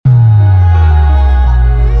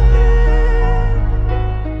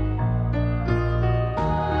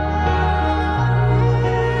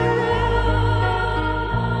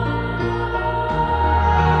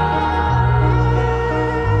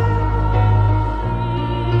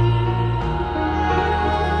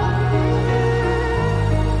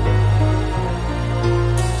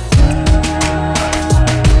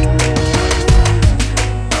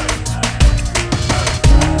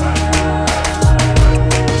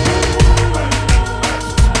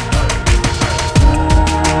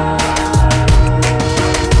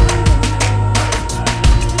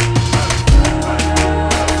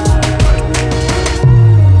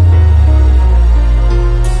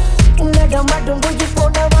மட்டும் உயிர்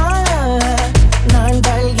போனவா நான்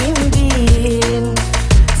வாழ்கின்றேன்.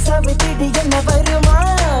 சவித்திடு என்ன வருமா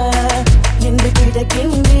என்று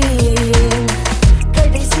கிடக்கின்றேன்.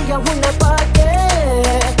 கடைசியா உன்னை பார்க்க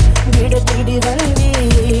விட தேடி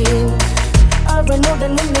வந்தேன்.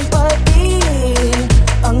 அவனுடன் உன்னை பார்த்தேன்,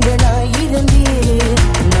 அங்க நான் இருந்தேன்.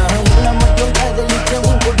 நான் உன்னை மட்டும் காதலிச்ச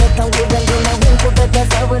உன் கூட்டத்தான் உடல் உன்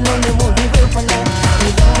கூட்டத்தான் சவனொன்னு முடிவு பண்ண.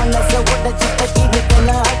 இடம் மனச உடச்சு பத்தி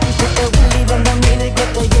இருக்கலாம் ஆக்கி போட்ட உள்ளிருந்த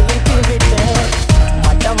மிருகத்தை எழுப்பி விட்ட.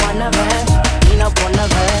 மட்டமானவன் நீனா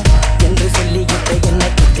பொன்னவன் என்று சொல்லிக்கிட்ட என்ன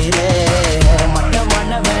திட்டுற.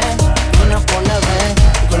 மட்டமானவன் நீனா பொன்னவன்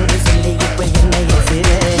என்று சொல்லி இப்ப என்ன எசிற.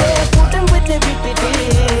 குடும்பத்தை விட்டுட்டு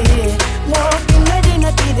நான் பின்னாடி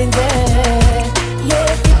நான் தெரிஞ்ச.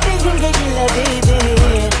 ஏன் கிட்ட இங்க இல்லது இது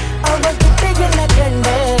அவன் கிட்ட என்ன கண்ட.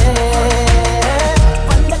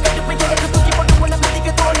 வந்த கடுப்பு எனக்கு தூக்கி போட்டு உன்னை மதிக்க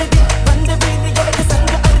தோணுது. வந்த வீடு எனக்கு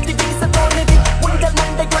சங்க அறுத்து வீச தோணுது. உண்டல்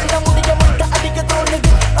மண்டை கொள்ள முடிய மட்டும் அடிக்க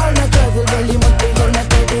தோணுது. ஆனா காதல் வழி மட்டும் என்ன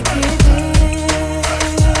தடுக்குது.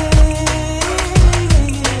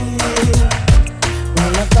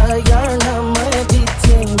 உனக்காயான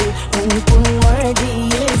மதிச்சேண்டு உன்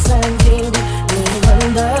புன்மடியில் சந்தேண்டு. நீ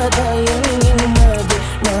வந்தாதாயம் நிம்மது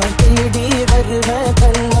நான் தேடி வருவேன்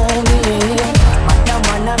கண்மணி.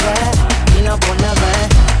 மட்டமானவன் நீனா பொன்னவன்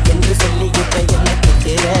என்று சொல்லி இப்ப என்ன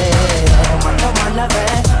திட்டுற.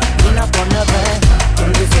 மட்டமானவன் நீனா பொன்னவன்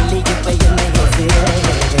என்று சொல்லி இப்ப என்ன எசிற.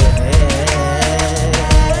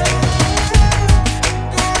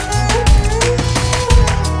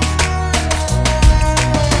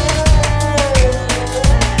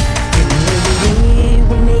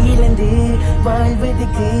 உன்னை இழந்து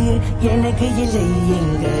வாழ்வதற்கு எனக்கு இல்லை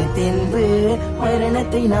எங்க தென்பு.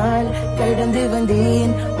 மரணத்தை நான் கடந்து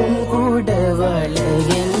வந்தேன் உன் கூட வாழ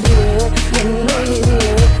என்று. என்னுயிரே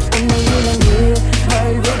உன்னை இழந்து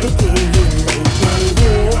வாழ்வதற்கு இல்லை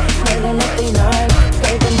தென்பு. மரணத்தை நான்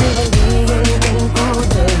கடந்து வந்தேன் உன்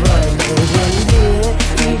கூட வாழ என்று.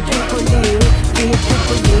 ஏற்றுக்கொள்ளு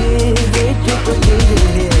ஏற்றுக்கொள்ளு ஏற்றுக்கொள்ளு.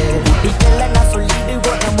 பிடிக்கல நான் சொல்லிடு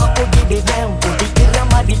ஓரமா போட்டிடுவேன். பிடிக்கிற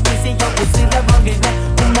மாதிரி பேசி உசிர வாங்குவேன்.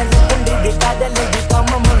 உண்மையில கொண்டு காதலடி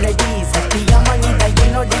காமமுள்ளடி. சத்தியமா நீதான்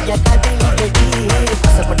என்னுடைய காதலியடி.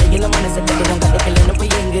 ஆசைப்பட்ட என்ன மனசை கட்டுவோம் கடைக்கலன்னு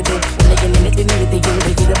போய் எங்குது. உன்னைய நினைத்து நிறுத்தி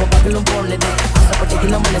இன்று இரவு பகலும் போனது. ஆசைப்பட்ட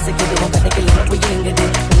என்ன மனசை கட்டுவோம் கடைக்கலன்னு போய் எங்குது.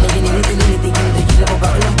 உன்னைய நினைத்து நிறுத்தி இன்று இரவு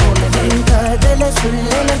பகலும் போனது. காதல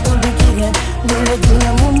சொல்ல துடிக்கிறேன்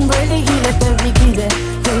தினமும் வழியில தவிக்கிறேன்.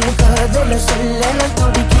 என் காதல சொல்ல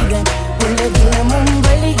துடிக்கிறேன் தினமும்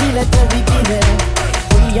வழியில தவிக்கிறேன்.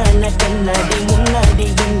 பொய்யான கண்ணாடி முன்னாடி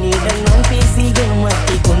என்னிடம் நான் பேசி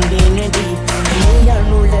ஏமாற்றி கொண்டேனடி.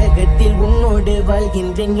 நீயான் உலகத்தில் உன்னோடு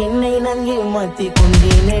வாழ்கின்றேன் என்னை நான் ஏமாற்றி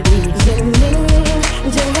கொண்டேனடி.